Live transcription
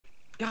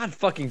God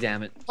fucking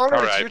damn it. Connor,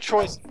 it's Alright. your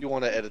choice if you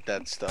want to edit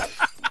that stuff.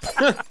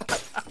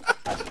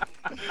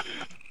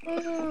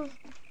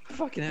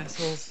 Fucking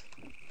assholes.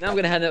 Now I'm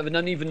gonna have an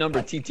uneven number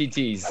of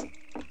TTTs.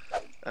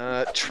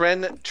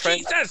 Trent.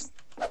 Jesus!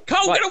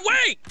 Cole, What? get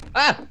away!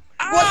 Ah!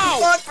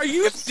 Ow! Are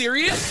you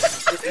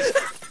serious?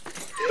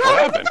 What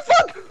happened?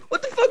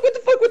 What the fuck? What the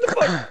fuck? What the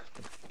fuck?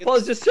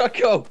 Pause just shot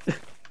Ko.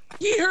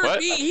 He hurt What?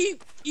 me.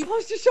 He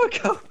Pause just shot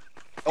Ko.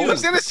 Oh,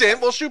 he's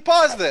innocent. We'll shoot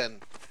pause then.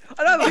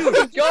 I don't have a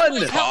fucking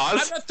gun.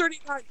 Pause. I'm at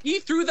 39. He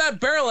threw that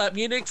barrel at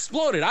me and it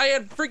exploded. I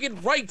had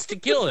freaking rights to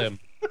kill him.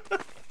 I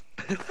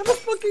have a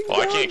fucking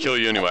Well, I gun. can't kill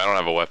you anyway. I don't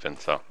have a weapon,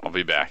 so I'll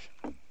be back.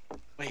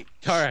 Wait.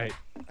 All right.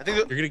 I think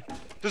You're gonna.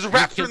 there's a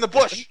raptor in the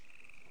bush.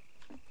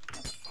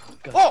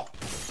 God. Oh!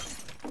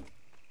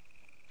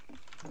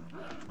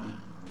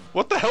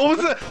 What the hell was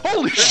that?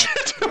 Holy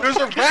shit! There's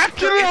a raptor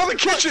Get it out in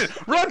of the kitchen!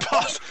 Run,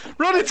 boss!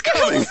 Run, it's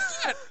coming!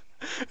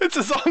 It's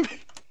a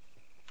zombie!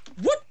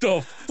 What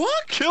the fuck?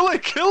 Kill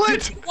it! Kill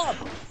it!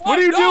 What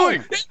are you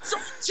doing? They threw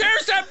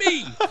chairs at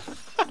me!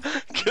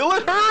 Kill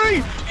it! Hurry!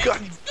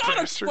 God, God,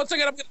 bastard. one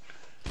second, I'm gonna.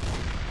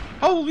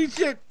 Holy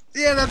shit!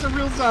 Yeah, that's a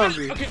real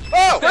zombie. Okay.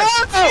 Oh!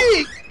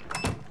 Oh!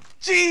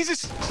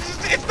 Jesus!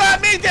 It's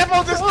not me,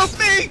 Devil! This was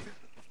me!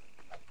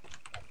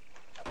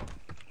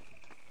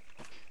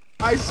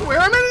 I swear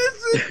I'm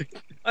innocent!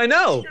 I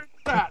know.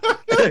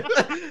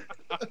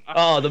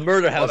 Oh, the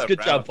murder house. What a Good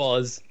job, round.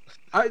 Pause.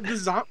 The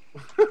zombie.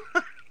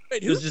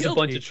 Wait, who There's just a killed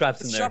bunch me? of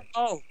traps in there.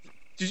 Oh,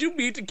 did you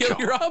mean to kill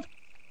me, Rob?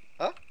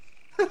 Huh?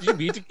 Did you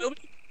mean to kill me?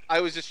 I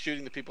was just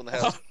shooting the people in the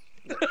house.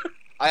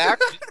 I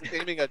actually was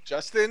aiming at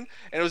Justin,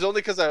 and it was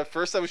only because at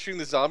first I was shooting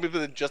the zombie, but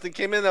then Justin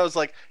came in, and I was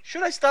like,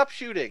 should I stop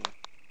shooting?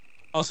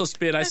 Also,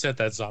 Spin, I sent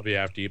that zombie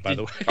after you, by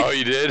the way. Oh,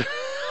 you did?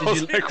 I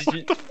was you- like, did what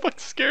you- the fuck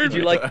scared Did me?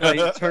 you like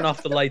my turn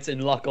off the lights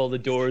and lock all the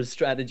doors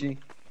strategy?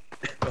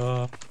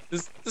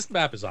 This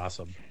map is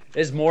awesome.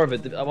 There's more of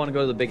it. I want to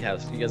go to the big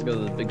house. You guys go to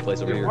the big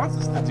place over It here. wants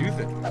us to do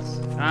things.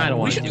 I don't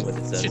want to We do what it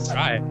should says.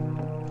 try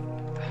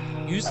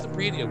it. Use the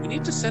radio. We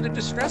need to send a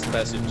distress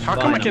message. How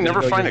come Fine, I can I'm never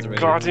gonna go find a get the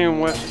radio. goddamn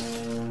weapon?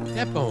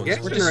 Headphones. Yeah,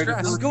 We're you're right.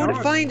 distressed. I'm going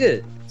to find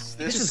it. This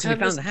This is is gonna be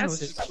found in the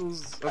house. Message.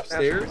 Those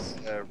upstairs.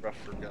 rough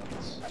for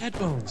guns.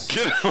 Headphones.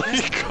 Get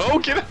it, go!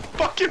 Get a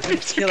fucking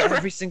piece Kill of crap!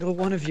 every single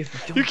one of you.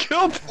 If you You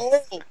don't. killed!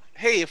 Oh,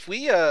 hey, if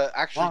we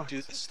actually Locked.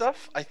 do this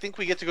stuff, I think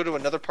we get to go to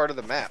another part of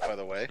the map, by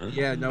the way.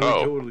 Yeah, no, Oh.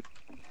 we totally.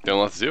 Then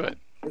let's do it.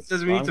 It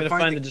says we Well, need I'm to gonna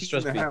find find the the key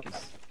distress in the beacon.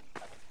 house.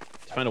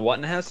 To find a what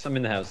in the house? I'm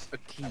in the house. A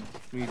key.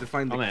 We need to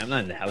find the Oh man, key. I'm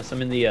not in the house.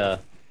 I'm in the.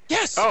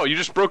 Yes. Oh, you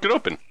just broke it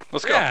open.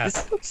 Let's go. Yeah.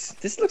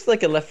 This looks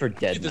like a Left 4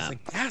 Dead Dude, there's map.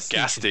 a gas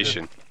Gas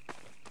station.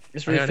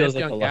 This Are you really on feels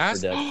empty like a on Left 4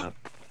 gas? Dead map.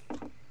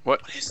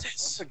 What? What is It's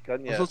this? a gun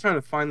I'm yet. still trying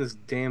to find this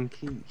damn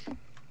key.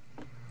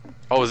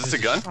 Oh, is this a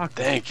gun? Shotgun.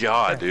 Thank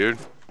God, dude.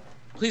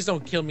 Please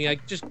don't kill me. I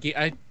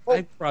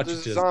Oh, brought you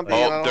there's to a this zombie.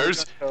 place. and I Oh, don't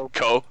there's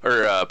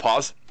know.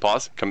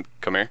 pause.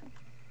 Come here.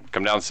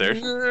 Come downstairs.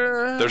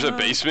 There's a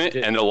basement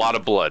and a lot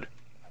of blood.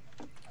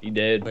 He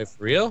did. Wait,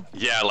 for real?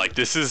 Yeah, like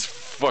this is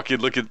fucking.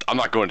 Look at. I'm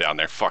not going down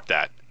there. Fuck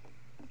that.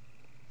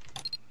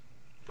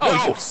 Oh,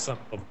 No! you son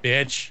of a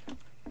bitch.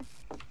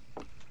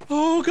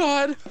 Oh,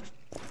 God.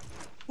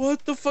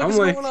 What the fuck I'm is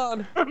like- going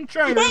on? I'm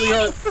trying really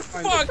hard. to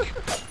find it.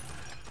 Fuck.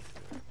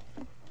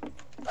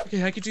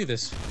 Okay, I could do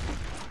this.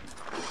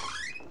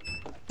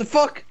 The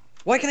fuck?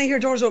 Why can I hear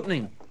doors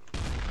opening?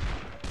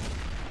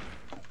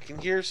 I can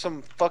hear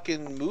some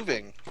fucking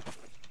moving.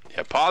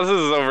 Yeah, pause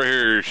is over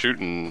here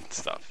shooting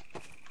stuff.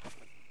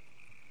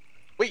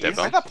 Wait, Dead I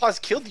bones? thought Pause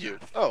killed you.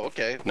 Oh,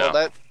 okay. No. Well,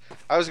 that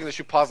I was gonna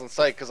shoot Pause on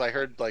sight because I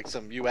heard like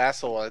some you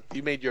asshole.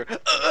 You made your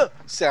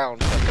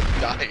sound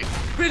and died.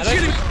 Bitch,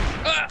 shooting me.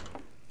 Ah!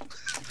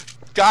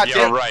 God Yeah,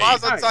 damn, right.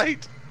 Pause on Right.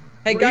 sight.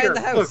 Hey, We're guy here. in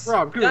the house. Look,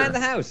 Rob, come guy here. in the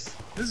house.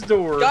 This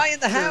door. Guy in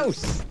the says-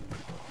 house.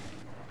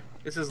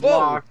 It says Whoa.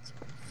 locked.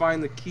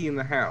 Find the key in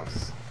the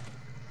house.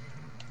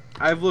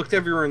 I've looked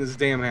everywhere in this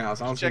damn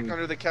house. I don't Check see.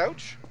 under the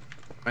couch.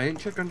 I didn't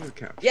check under the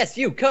couch. Yes,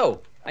 you,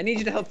 Ko. I need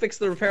you to help fix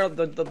the repair of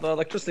the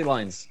electricity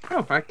lines.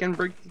 Oh, I can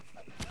break.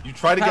 You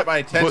try to get my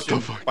What the attention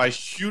fuck? by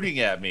shooting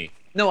at me.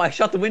 No, I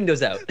shot the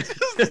windows out.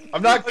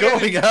 I'm not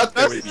going out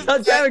there with you.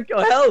 God damn it, Ko,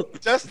 help!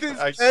 Justin's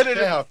I edited.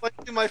 shall. It's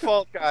completely my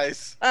fault,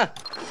 guys. Ah.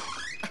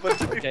 But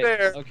to be Okay,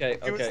 fair, okay,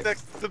 he was okay.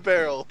 next to the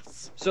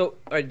barrels. So,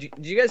 alright,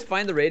 did you guys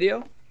find the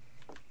radio?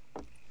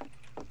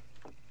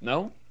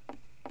 No?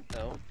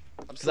 No.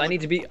 Because I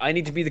need to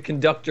be the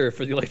conductor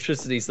for the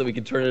electricity so we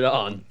can turn it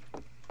on.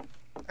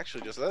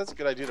 Actually, Justin, that's a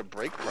good idea to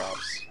break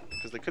props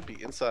because they could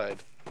be inside.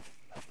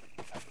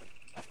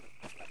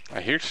 I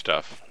hear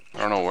stuff. I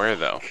don't know where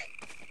though.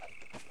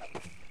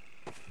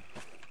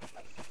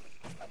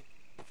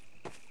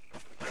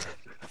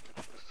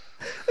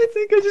 I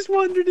think I just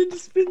wandered into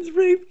Spin's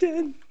rape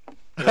den.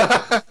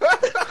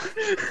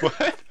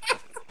 What?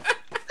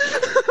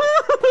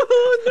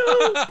 Oh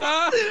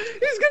no!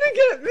 He's gonna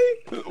get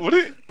me! What are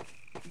you,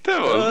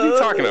 Devil, what are you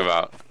talking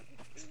about?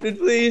 Spin,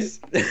 please!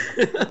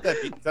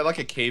 Is that like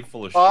a cave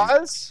full of sheep?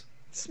 Pause.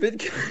 Spin,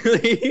 can you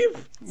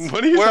leave?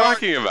 What are you Where are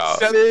talking about?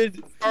 Spin,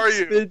 Spin, Where are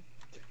you? Spin,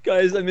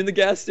 Guys, I'm in the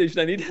gas station.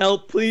 I need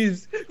help,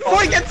 please.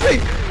 Before he gets me!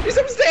 He's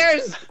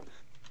upstairs!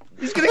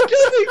 He's gonna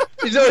kill me!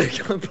 He's already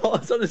got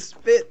Paulus on his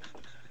spit.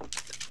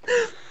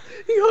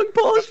 He hung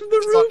Paulus from the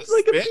He's on roof the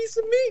like a spit? piece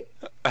of meat.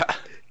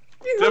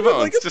 He hung him Deadbones,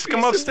 like a just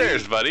come piece of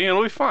upstairs, meat. buddy, and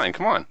we'll be fine.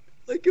 Come on.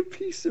 Like a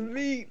piece of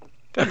meat.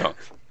 Deadbones.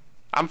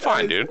 I'm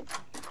fine, dude.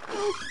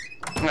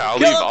 No,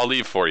 Kill him. I'll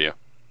leave for you.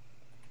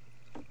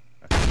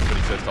 That's what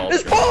he says to all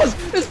It's the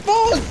Paulus! It's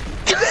Paulus!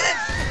 He did it!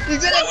 He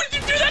did Why it! would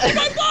you do that to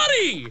my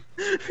body?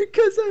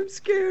 Because I'm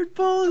scared,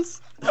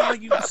 Paulus. Oh,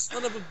 you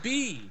son of a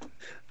bee.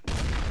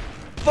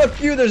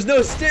 Fuck you, there's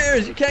no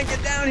stairs. You can't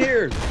get down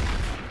here.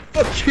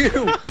 Fuck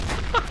you.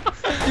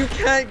 You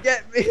can't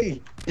get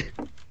me.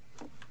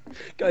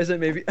 Guys, I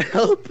maybe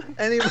help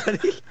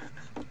anybody.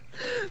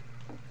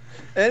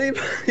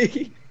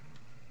 Anybody.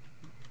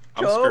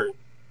 I'm Go. scared.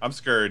 I'm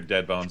scared,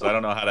 Deadbones. I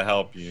don't know how to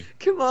help you.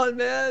 Come on,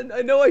 man.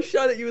 I know I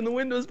shot at you in the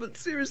windows, but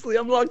seriously,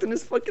 I'm locked in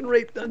this fucking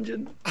rape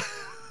dungeon.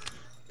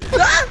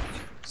 Ah!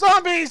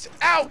 Zombies!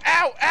 Ow!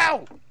 Ow!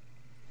 Ow!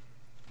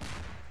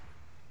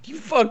 You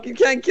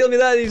can't kill me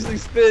that easily,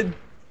 Spid.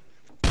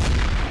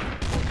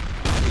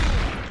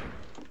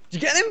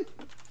 Did you get him?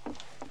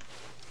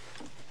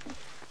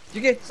 Did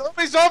you get?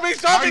 Zombies! Zombies!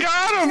 Zombies!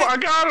 I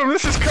got him!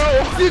 This is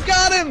cool! You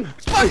got him!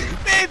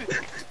 Spin!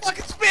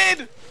 Fucking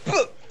spin!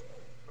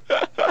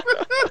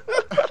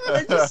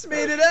 I just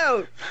made it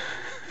out.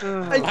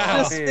 I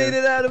just man. made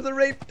it out of the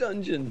rape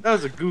dungeon. That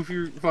was a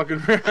goofy fucking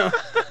round.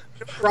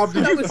 Rob,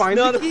 did That you was find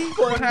not the a key?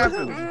 fun What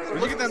happened? round.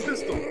 Look at that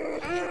pistol.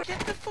 Get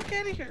the fuck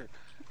out of here!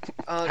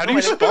 How do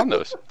you spawn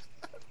those?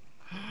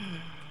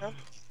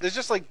 There's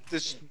just like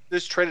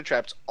there's trader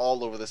traps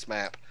all over this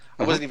map.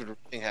 I wasn't even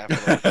reading half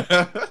of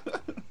them.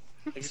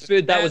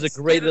 Spid, that was a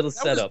great little That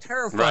setup. was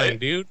terrifying, Right?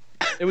 dude.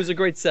 It was a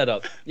great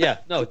setup. Yeah,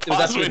 no, it was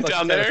Pause absolutely went fucking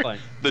down there. terrifying.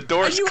 The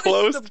door's You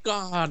closed. have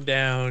gone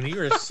down.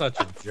 You are such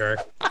a jerk.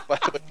 By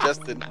the way,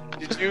 Justin,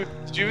 did you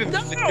even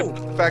No! think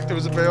of the fact there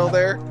was a barrel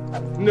there?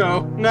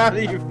 No, not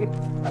even.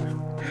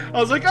 I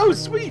was like, oh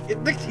sweet,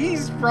 the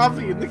key's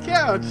probably in the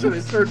couch, and I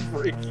started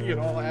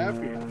freaking all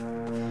happy.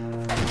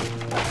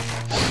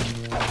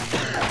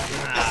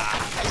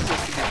 Pistols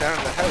can be found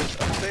in the house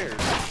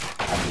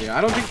upstairs. Yeah,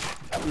 I don't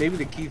think maybe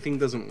the key thing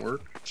doesn't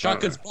work.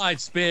 Shotgun's mine,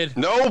 Spid.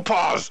 No,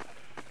 pause!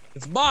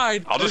 It's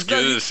mine. I'll just There's get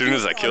it nothing as soon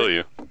as I about kill it.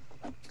 you.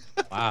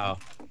 Wow.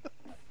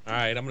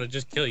 Alright, I'm gonna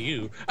just kill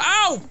you.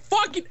 Ow!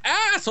 Fucking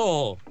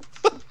asshole!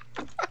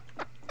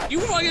 You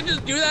fucking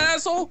just do that,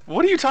 asshole?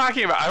 What are you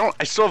talking about?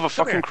 I still have a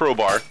fucking here.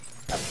 crowbar.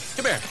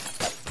 Come here.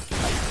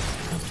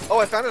 Oh,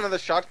 I found another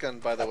shotgun,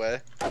 by the way.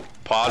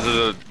 Pause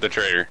is the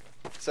traitor.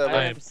 So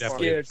I am I'm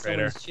definitely a scared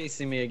traitor. someone's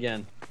chasing me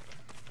again.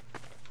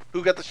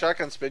 who got the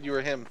shotgun, Spid? You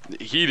or him?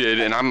 He did,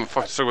 and I'm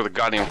fucking stuck with a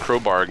goddamn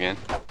crowbar again.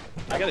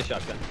 I got a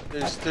shotgun.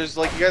 There's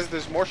like you guys.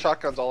 There's more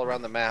shotguns all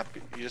around the map.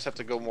 You just have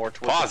to go more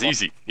towards. Pause, the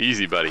easy.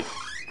 Easy, buddy.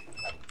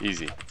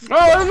 Easy.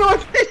 Oh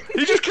no!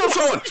 He just killed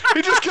someone!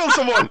 He just killed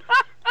someone!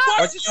 Why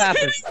are What just you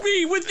happened? hitting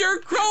me with your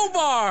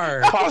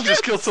crowbar? Pause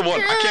just killed someone.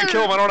 I can't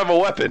kill him, I don't have a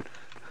weapon.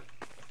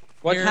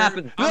 What You're-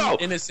 happened? No! I'm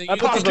innocent. I You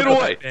put Pause, don't get have a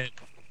away!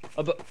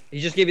 weapon. He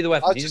just gave you the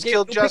weapon. I'll He just gave,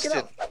 kill go pick it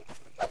Justin.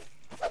 up.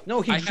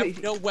 No, he I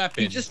have no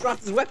weapon. he just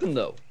dropped his weapon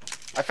though.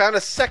 I found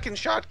a second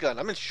shotgun.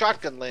 I'm in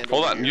shotgun land.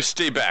 Hold over on, here. you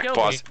stay back, Kill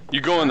Pause. me.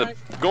 You go in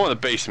the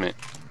basement.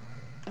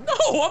 No,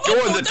 I'm not Go in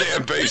going the down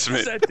damn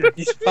basement.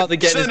 He's probably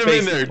getting Send his him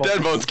in face there, ball.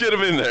 Deadbones, get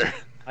him in there.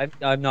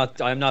 I'm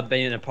not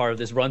being a part of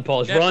this. Run,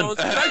 Paul. Dead Run. Bones,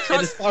 can I Get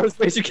trust- as far away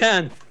as you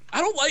can. I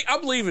don't like.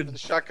 I'm leaving. There's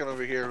a shotgun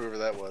over here, whoever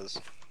that was.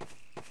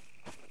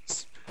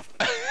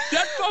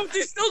 That boat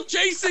is still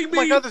chasing Oh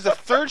my me. god, there's a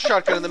third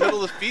shotgun in the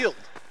middle of the field.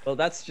 Well,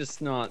 that's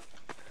just not.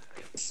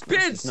 Spin,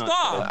 It's not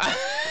stop.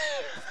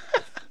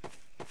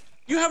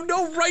 You have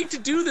no right to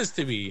do this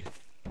to me.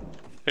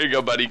 Here you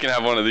go, buddy. You can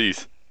have one of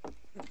these.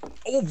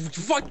 Oh,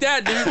 fuck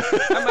that,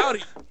 dude. I'm out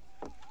of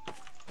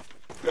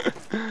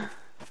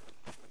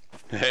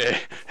here.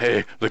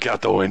 Hey, look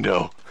out the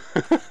window.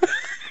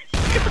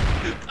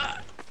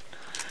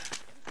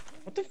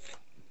 What the? F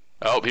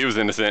Oh, he was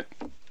innocent.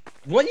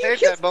 what are you Hey,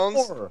 kidding Dead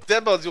Bones. for?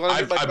 Dead Bones, you want to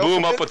I meet my blew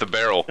him up girlfriend? with the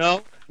barrel.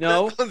 No,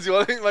 no. Dead Bones, you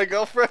want to meet my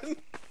girlfriend?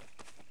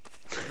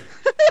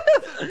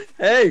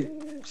 Hey,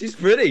 she's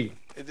pretty.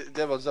 Hey,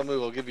 Dead Bones, don't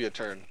move. I'll give you a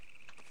turn.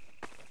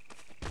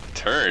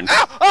 Turn.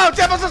 Ow! Oh,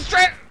 Dead Bones is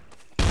straight!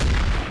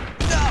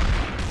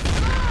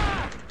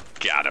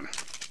 Got him.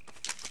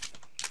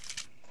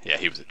 Yeah,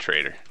 he was a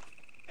traitor.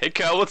 Hey,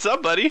 Kel, what's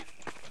up, buddy?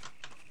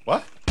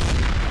 What?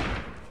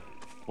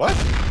 What?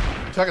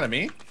 You talking to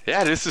me?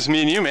 Yeah, this is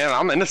me and you, man.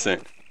 I'm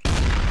innocent.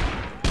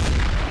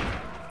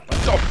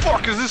 What the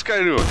fuck is this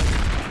guy doing?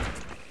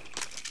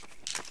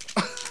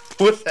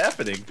 What's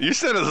happening? You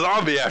sent a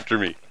zombie after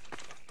me.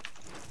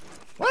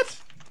 What?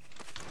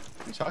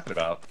 What are you talking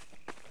about?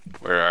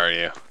 Where are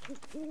you?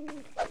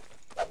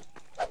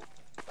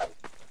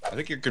 I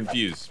think you're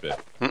confused, Spit.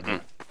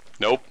 Mm-mm.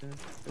 Nope.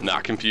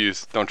 Not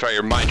confused. Don't try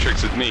your mind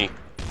tricks with me.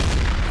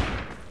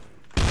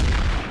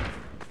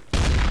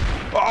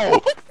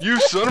 Oh, you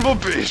son of a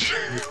bitch.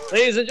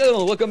 Ladies and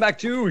gentlemen, welcome back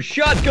to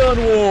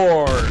Shotgun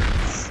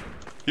Wars.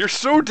 You're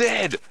so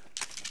dead.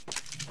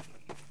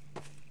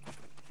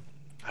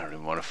 don't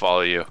even want to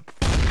follow you.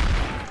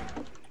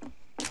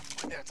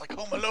 Yeah, it's like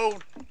Home Alone.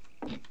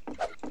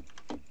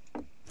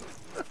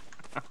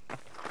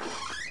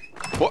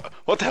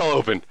 What the hell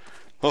opened?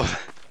 Oh,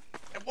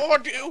 I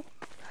warned you.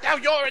 Now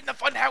you're in the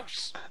fun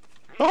house.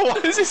 why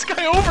is this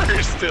guy over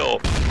here still?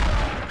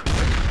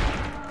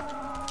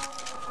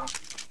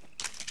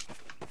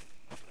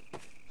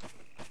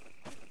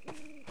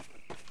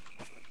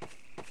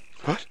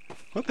 What?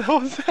 What the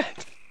hell is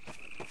that?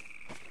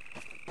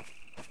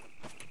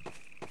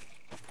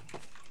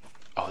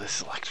 Oh, this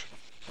is electric.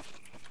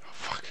 Oh,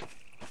 fuck.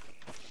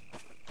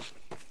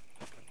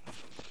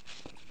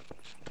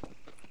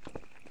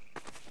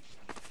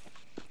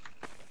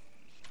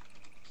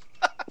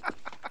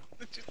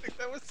 Did you think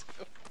that was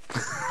so?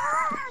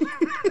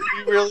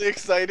 You really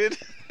excited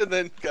and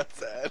then got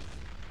sad.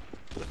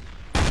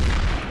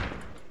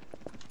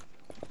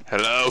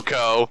 Hello,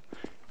 Co.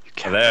 You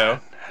can't Hello.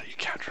 run. You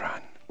can't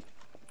run.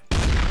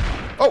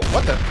 Oh,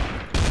 what the?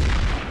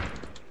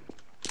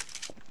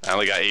 I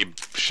only got 8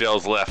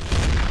 shells left.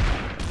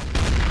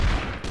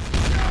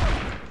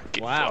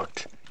 Get Wow.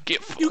 fucked.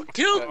 Get fucked. You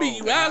killed me,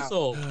 you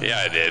asshole. Yeah,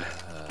 I did.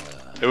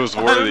 It was I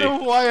don't worthy. know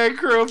why I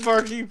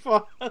crowbar you,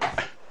 Pause.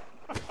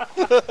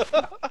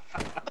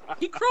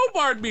 He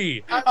crowbarred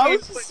me. I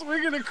was just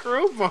swinging a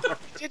crowbar.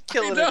 Did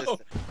kill I an know.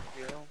 innocent,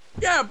 you know?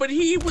 Yeah, but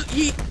he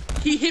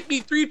hit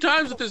me 3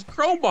 times with his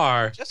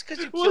crowbar. Just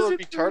because you Was kill a it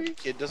retarded three?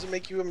 kid doesn't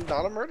make you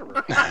not a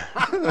murderer.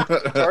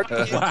 Retarded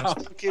kids Wow. are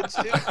still kids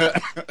too.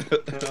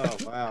 Oh,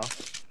 wow.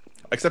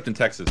 Except in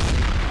Texas.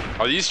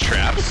 Are these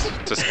traps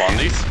to spawn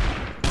these?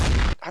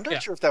 I'm not Yeah.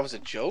 sure if that was a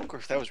joke or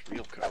if that was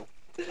real, Co.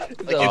 The Like, if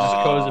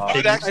Co's a you pig.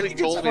 had I actually think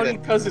it's told me funny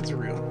that. because it's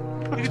real.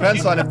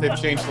 Depends on if they've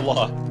changed the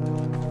law.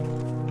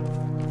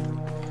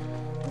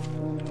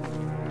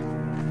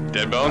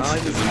 Dead bones? I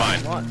This is mine.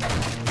 What?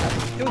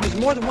 Dude, there's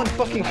more than one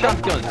fucking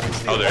shotgun.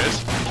 Oh, there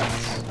is?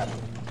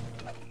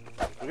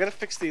 We gotta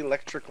fix the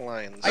electric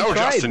lines. Oh,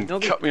 tried. Justin,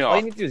 cut me All off.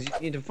 you need to do is you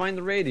need to find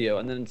the radio,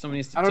 and then someone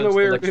needs to I don't touch know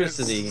where the it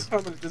electricity. is. I'm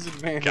at a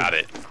disadvantage. Got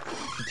it.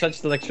 You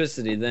touch the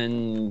electricity,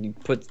 then you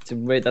put to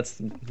wait.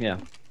 That's yeah.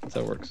 That's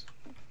how it works.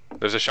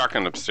 There's a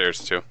shotgun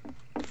upstairs, too.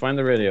 Find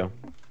the radio.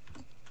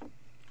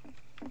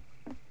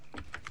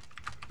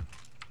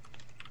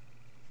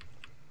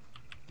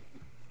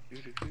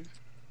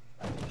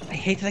 I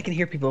hate that I can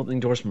hear people opening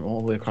doors from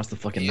all the way across the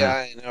fucking Yeah,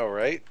 map. I know,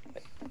 right?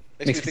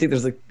 Makes me think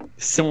there's like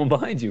someone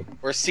behind you.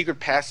 or a secret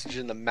passage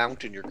in the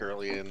mountain you're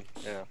currently in.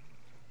 Yeah.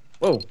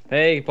 Whoa!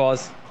 Hey,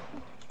 pause.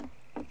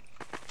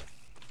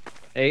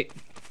 Hey,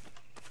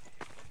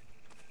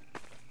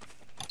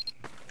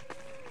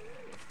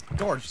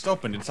 Door just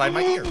opened inside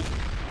my ear.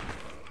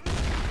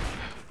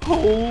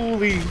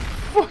 Holy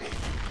fuck.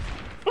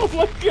 Oh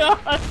my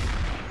god.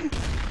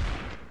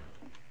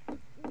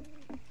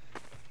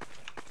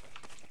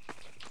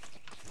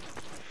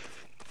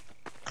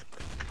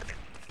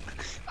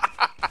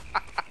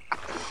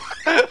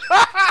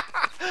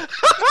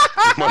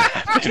 What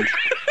happened?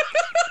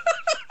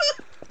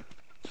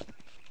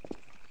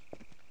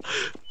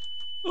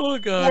 Oh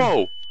god.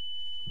 Whoa!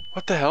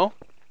 What the hell?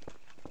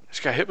 I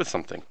just got hit with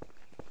something.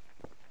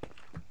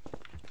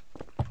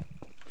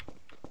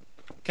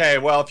 Okay,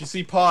 well, if you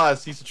see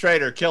Pause, he's a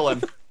traitor. Kill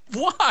him.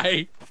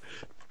 Why?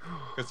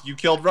 Because you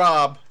killed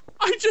Rob.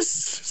 I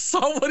just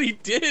saw what he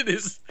did.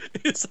 Is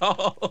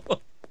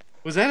all.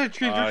 Was that a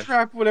trigger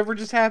trap, whatever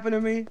just happened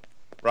to me?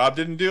 Rob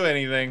didn't do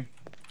anything.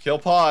 Kill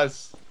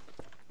Pause.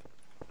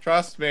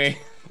 Trust me.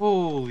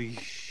 Holy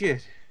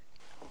shit.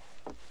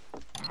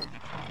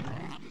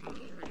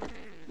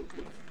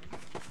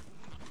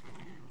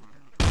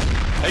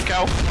 Hey,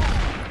 Co.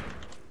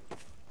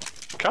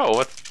 Co,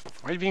 what?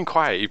 Why are you being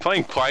quiet? You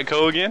playing Quiet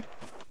Co again?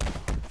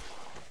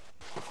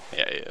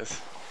 Yeah, he is.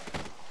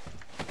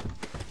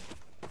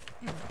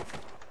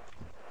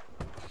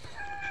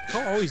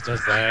 Cole always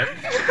does that.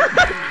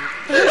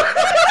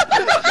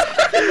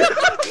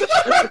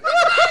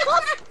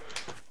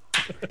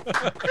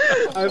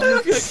 I'm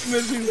just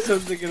missing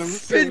something and I'm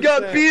so Finn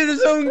got sad. beat in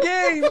his own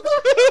game.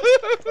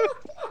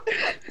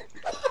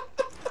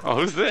 Oh,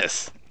 who's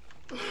this?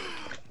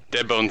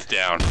 Dead bones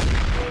down.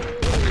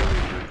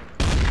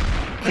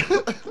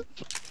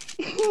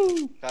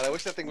 God, I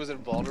wish that thing was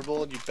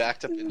invulnerable and you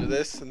backed up into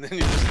this, and then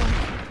you're just like,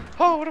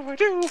 oh, what do I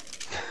do?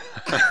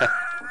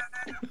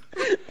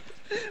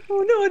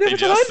 Oh no! I never Hey,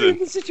 thought I'd be in Justin.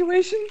 this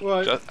situation.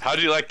 What? How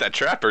did you like that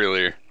trap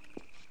earlier?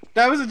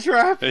 That was a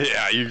trap.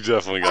 Yeah, you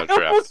definitely got I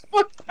trapped. almost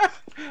fucked that.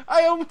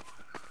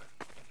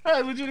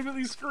 I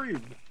legitimately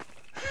screamed.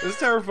 It was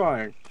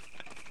terrifying.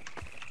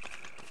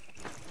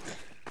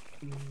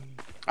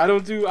 I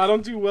don't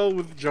do well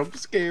with jump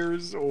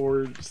scares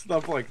or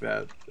stuff like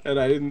that, and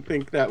I didn't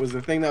think that was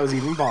a thing that was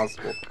even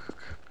possible.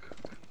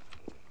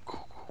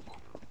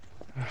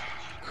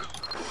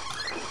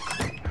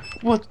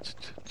 What?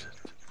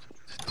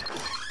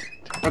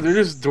 Are there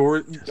just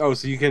doors? Oh,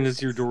 so you can just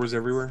hear doors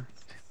everywhere?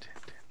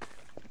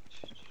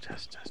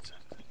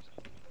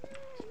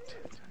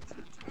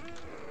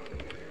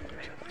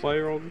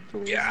 Fire all the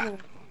doors. Yeah.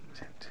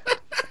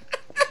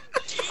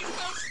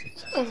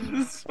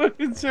 This is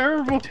fucking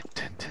terrible.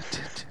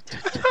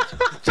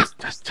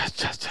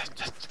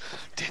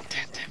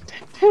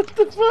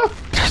 the fuck?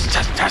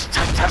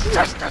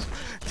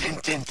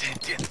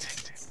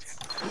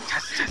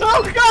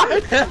 Oh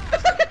god!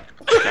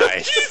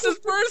 Nice. Jesus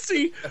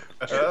mercy!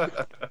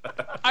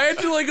 I had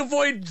to like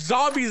avoid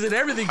zombies and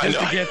everything just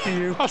to get to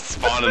you. I'm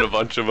spawning a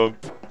bunch of them.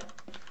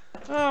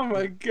 Oh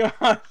my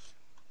god.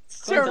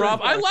 Rob,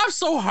 I laughed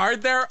so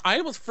hard there. I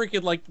almost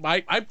freaking like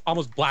I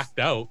almost blacked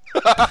out.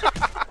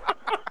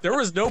 There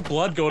was no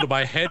blood going to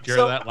my head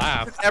during that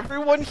laugh. Did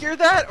everyone hear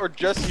that, or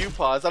just you,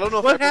 Pause? I don't know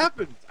if What everyone-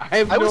 happened? I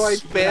have I no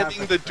was idea.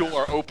 spamming the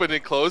door, open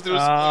and close, and it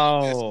was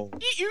Oh.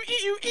 eat you,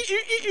 eat you, eat you,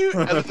 eat you.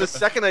 And then the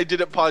second I did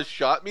it, Pause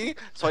shot me,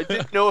 so I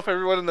didn't know if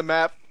everyone in the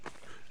map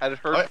had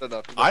heard it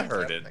enough. to know I what was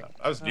heard it. happening.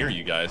 I was near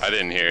you guys. I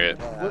didn't hear it.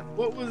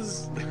 What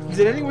was?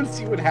 Did anyone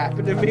see what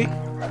happened to me?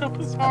 That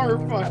was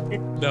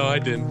horrifying. No, I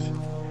didn't.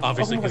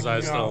 Obviously, Oh my because I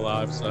was still God.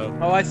 alive. So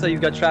Oh, I saw you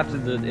got trapped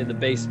in the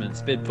basement.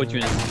 Spid put you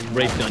in a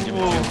rape dungeon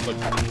with you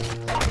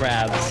put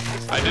crabs.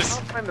 I I just,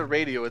 can't find the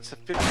radio. It's a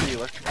 50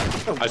 electric.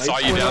 I saw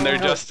you down there,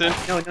 Justin.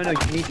 No,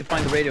 you need to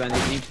find the radio and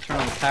you need to turn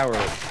on the power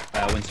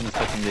when someone's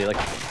touching the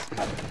electric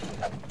ones.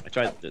 I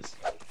tried this.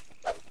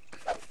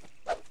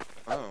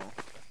 Oh.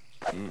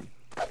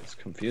 It's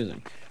confusing.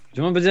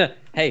 Do you remember the...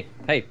 Hey,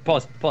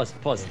 pause.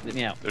 Let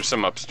me out. There's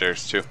some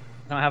upstairs too.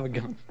 I don't have a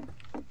gun.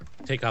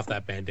 take off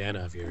that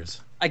bandana of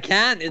yours. I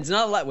can't. It's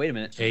not allowed. Wait a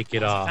minute. Take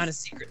it I off. found a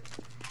secret.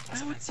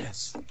 What's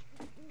this?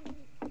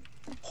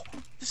 Oh,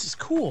 this is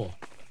cool.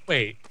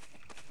 Wait,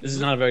 This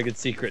is not a very good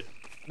secret.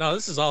 no,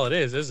 this is all it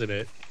is, isn't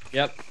it?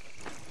 Yep.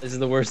 This is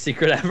the worst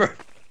secret ever.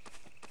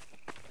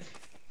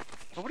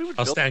 Nobody would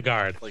I'll build stand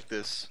guard. like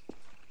this.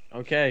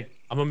 Okay.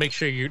 I'm gonna make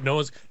sure no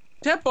one's.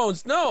 Dead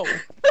Bones, no!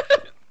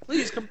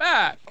 Please come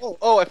back.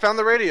 Oh, I found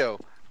the radio.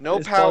 No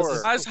It's power.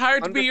 close. I was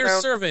hired to be your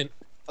Underground- servant.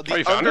 Oh, The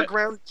you found it?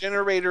 underground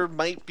generator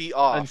might be I'm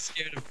off.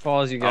 scared to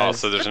pause you Oh, guys.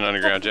 so there's an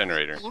underground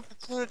generator. Look,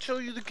 it's gonna show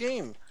you the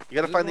game. You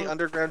gotta find the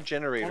underground I want a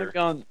generator.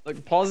 gun.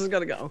 Look, pause has got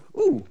to go.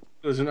 Ooh.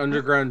 There's an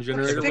underground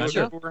generator.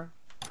 picture? looking for?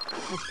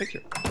 What's the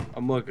picture?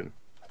 I'm looking.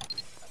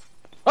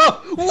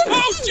 Oh!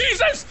 Oh,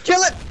 Jesus!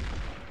 Kill it!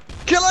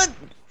 Kill it!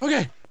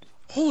 Okay.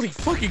 Holy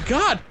fucking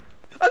God!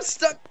 I'm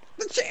stuck.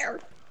 The chair.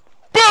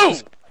 Boom!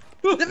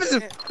 Oh,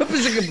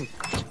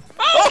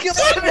 kill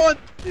everyone!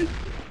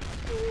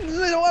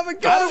 I don't have a What the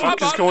gun.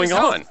 fuck is going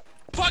on?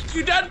 Fuck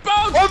you, Dead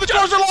Bones! Oh, the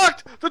doors are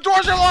locked! The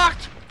doors are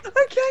locked!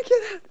 I can't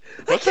get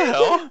out. What the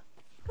hell?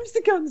 Where's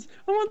the guns?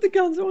 I want the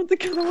guns. I want the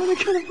gun. I want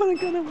a gun. I want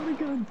a gun. I want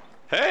a gun.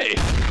 Hey!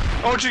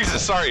 Oh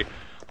Jesus! Sorry.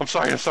 I'm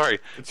sorry.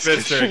 It's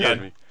Finster Shit out of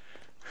again. me.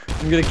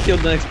 I'm gonna kill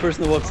the next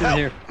person that walks in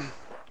here.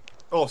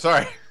 Oh,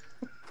 sorry.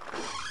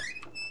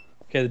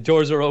 Okay, the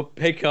doors are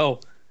open. Hey, Ko.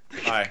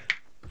 Hi.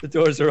 The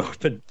doors are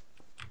open.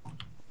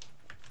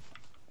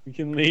 We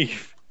can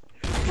leave.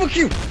 Fuck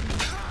you!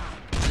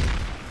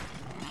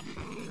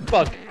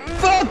 Fuck.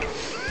 Fuck!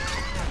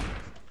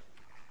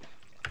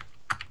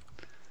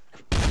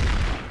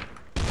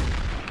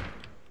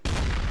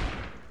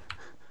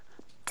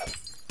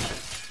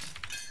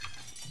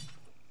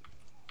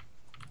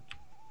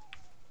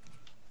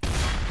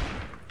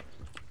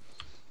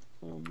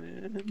 Oh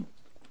man.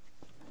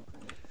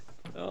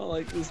 I don't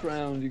like this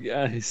round, you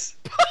guys.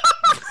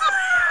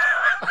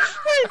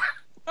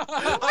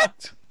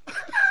 What?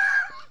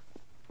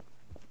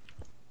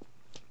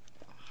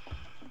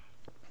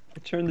 I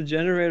turned the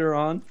generator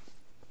on.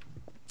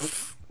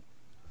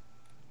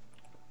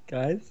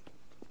 Guys?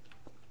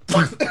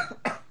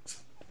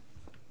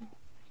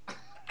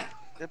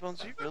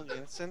 Deadbones, are you really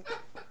innocent?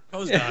 I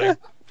was Yeah. dying.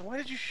 Then why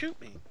did you shoot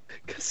me?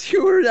 Because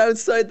you were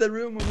outside the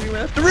room when we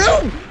left the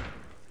room!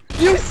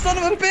 You son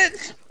of a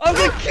bitch! I'm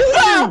gonna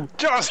kill you!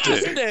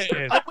 Justin! Dead.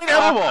 I went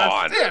Come out.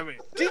 on! Damn it!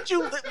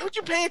 Would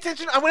you pay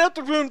attention? I went out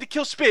the room to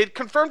kill Spid,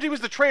 confirmed he was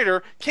the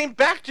traitor, came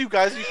back to you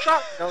guys, and you shot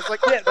me. And I was like,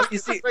 Yeah, yeah, but you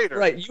he's the see, traitor.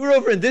 right, you were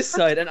over on this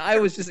side, and I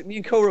was just, me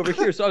and Ko were over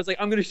here, so I was like,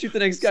 I'm gonna shoot the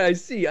next guy I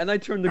see, and I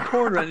turned the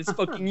corner, and it's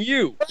fucking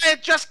you. But I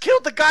had just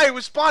killed the guy who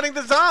was spawning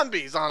the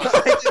zombies on us.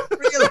 I didn't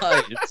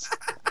realize.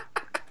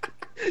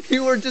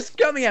 You were just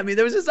coming at me,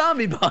 there was a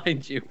zombie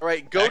behind you. All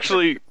right, go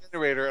Actually, to the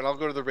generator, and I'll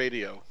go to the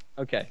radio.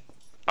 Okay.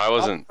 I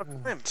wasn't I'll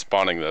swim.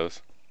 spawning those.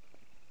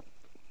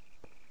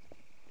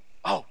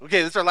 Oh,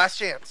 okay, this is our last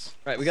chance.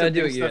 Right, we gotta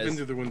do it, you Step guys.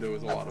 into the window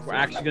is a lot of We're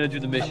fun. actually gonna do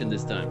the mission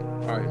this time.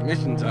 All right,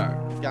 mission time.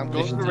 Yeah, I'm going to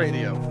Mission the time.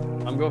 radio.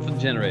 I'm going for the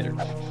generator.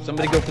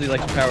 Somebody go for the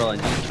electric power line.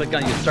 You click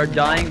on it, you start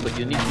dying, but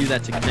you need to do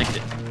that to connect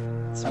it.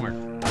 It's smart.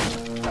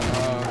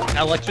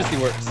 How electricity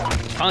works.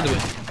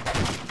 Conduit.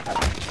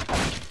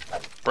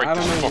 Break I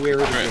don't this know fucking where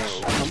to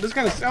trench. go.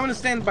 I'm gonna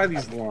stand by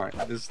these lines.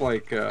 These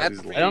like these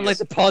I don't like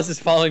the pauses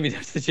following me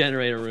to the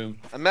generator room.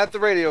 I'm at the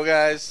radio,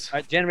 guys.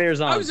 Alright,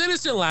 generator's I on. was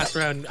innocent last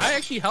round. I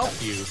actually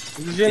helped you.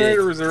 The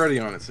generator was already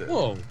on its head.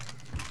 Whoa.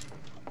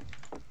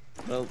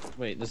 Well,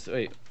 wait,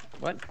 wait.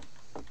 What?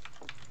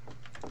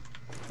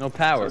 No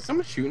power. Is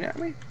someone shooting at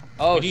me?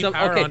 Oh, We need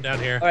power okay. on down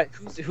here. Alright,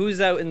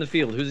 who's out in the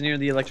field? Who's near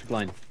the electric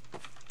line?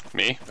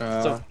 Me?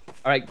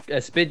 Alright,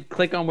 Spid,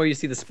 click on where you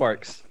see the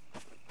sparks.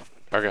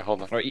 Okay,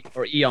 hold on.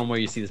 Or E on where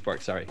you see the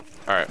sparks, sorry.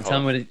 Alright, And hold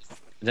on.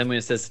 tell me when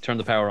it says to turn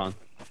the power on.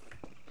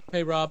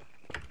 Hey, Rob.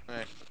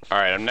 All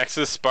right, I'm next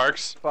to the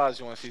Sparks. Pause.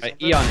 You want to see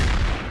something? E on it.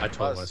 I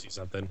totally want to see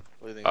something.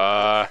 What do you think?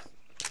 Uh, What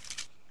do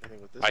you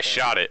think with this I guy?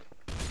 shot it.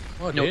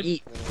 What, No, dude?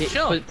 E. Hit,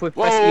 Chill. press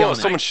Whoa, E on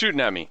someone's it. shooting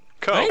at me.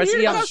 Co. Hey, Press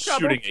you're E on not it.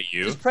 Shooting at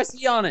you. Just press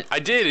E on it. I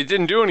did. It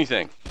didn't do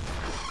anything.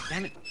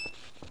 Damn it.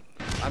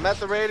 I'm at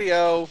the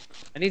radio.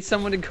 I need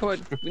someone to go.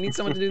 We need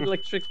someone to do the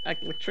electric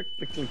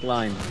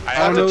line. I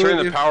had don't to know turn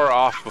the if- power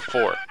off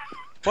before.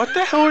 What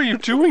the hell are you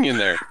doing in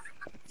there?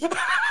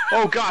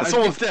 Oh God,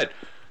 someone's dead.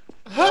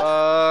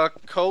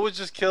 Co was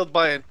just killed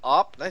by an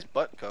op. Nice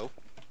butt, Co.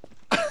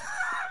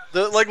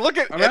 Look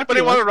at I'm anybody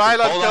happy want to with ride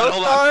on Hold Co on,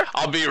 hold Star? on.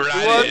 I'll be Who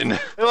right wants, in.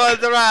 who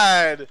wants to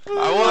ride?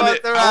 I want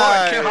it. to I want to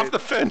ride? get off the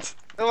fence.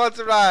 Who wants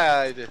to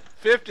ride?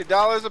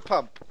 $50 a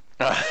pump.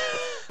 I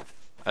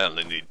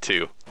only need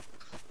 2.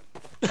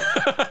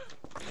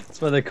 That's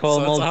why they call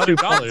So them it's all two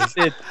 $100. pumps.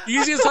 It-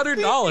 Easiest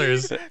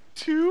 $100.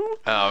 2?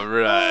 All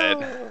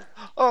right.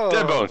 Oh.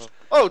 Dead bones.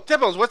 Oh, dead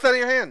bones. What's that in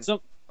your hand?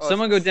 So, Oh,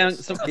 someone go down.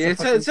 Yeah,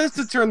 it says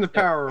to turn the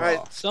power All right,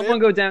 off. Someone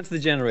go down to the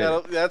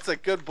generator. That's a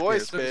good boy, Yeah,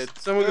 Spid.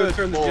 someone go Good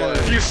turn the boy.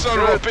 generator. You son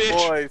of a Good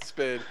bitch. boy,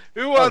 Spid.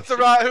 Who wants to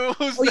ride?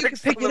 Who's Oh, you can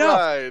next pick on the it up.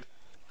 ride?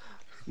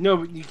 No,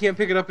 but you can't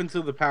pick it up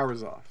until the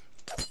power's off.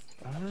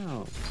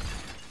 Oh.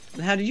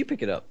 And how did you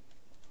pick it up?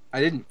 I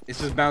didn't. It's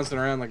just bouncing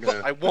around like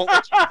a. I won't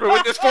let you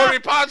ruin this for me,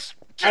 Pause.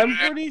 I'm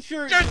pretty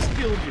sure it just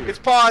killed you. It's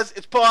pause.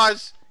 It's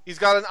pause. He's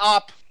got an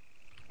op.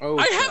 Oh,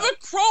 I crap. have a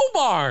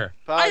crowbar.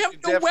 Pause. I have you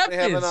no definitely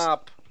have an weapons.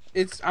 op.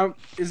 It's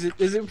Is it?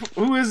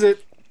 Who is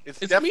it? It's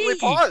It's definitely me.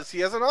 pause. He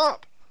has an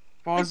op.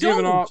 Pause. I You have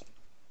an don't. op.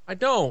 I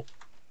don't.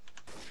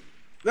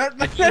 That's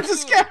a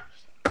scam.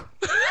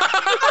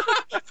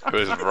 It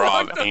was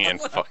Rob and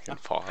fucking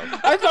Paul.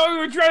 I thought we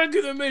were trying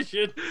to do the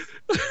mission.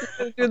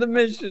 Do the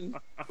mission.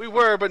 We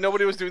were, but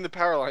nobody was doing the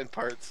power line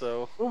part,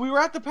 so. Well, we were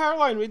at the power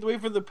line. We had to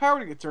wait for the power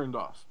to get turned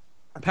off.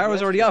 The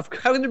power's already off.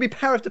 How can there be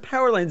power if the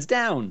power line's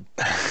down?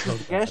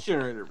 The gas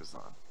generator was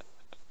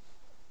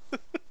on.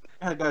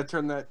 I gotta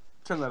turn that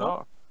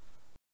off.